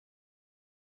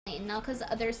in now because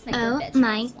the other sniper bitch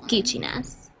my has one.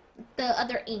 Gucci-ness. The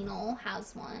other anal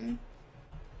has one.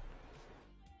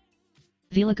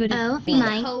 Vila good. Oh Being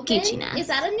my Hoven? Gucci-ness. Is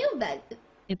that a new bed?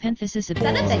 Epenthesis Is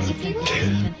that a Venti female?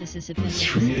 epenthesis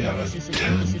epenthesis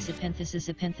epenthesis epenthesis epenthesis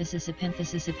epenthesis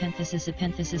epenthesis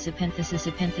epenthesis epenthesis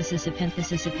epenthesis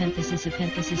epenthesis epenthesis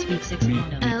epenthesis week 6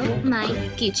 mono. Oh my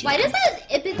Gucci-ness. Why does that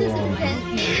maybe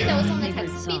that was on like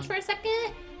text speech for a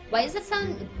second? Why does it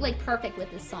sound like perfect with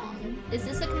this song? Is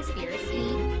this a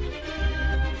conspiracy?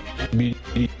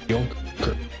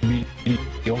 Mediocre.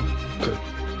 Mediocre.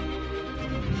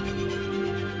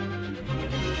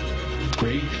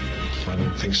 Great? I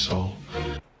don't think so.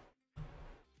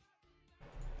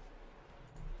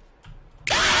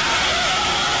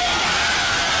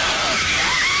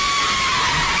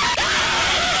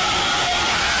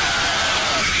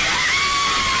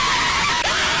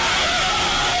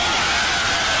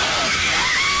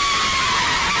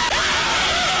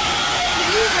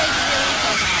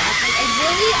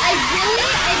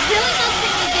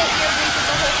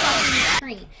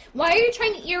 Why are you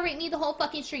trying to ear rape me the whole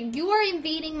fucking stream? You are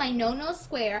invading my no-no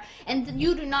square, and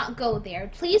you do not go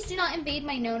there. Please do not invade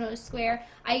my no-no square.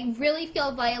 I really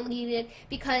feel violated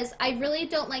because I really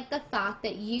don't like the fact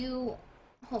that you...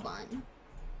 Hold on.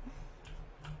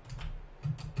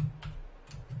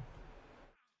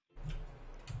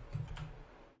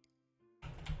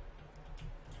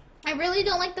 I really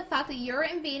don't like the fact that you're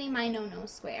invading my no-no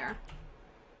square.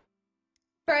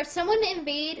 For someone to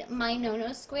invade my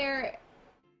no-no square...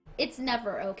 It's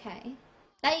never okay.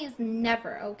 That is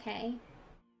never okay.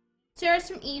 Stars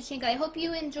from Aging. I hope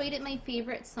you enjoyed it. My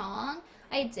favorite song.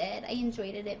 I did. I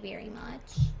enjoyed it very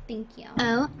much. Thank you.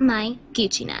 Oh my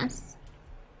Gucci-ness.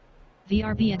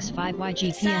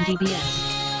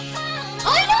 VRBX5YGPNDBS. Oh,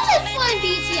 I know this one,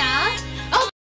 BGF!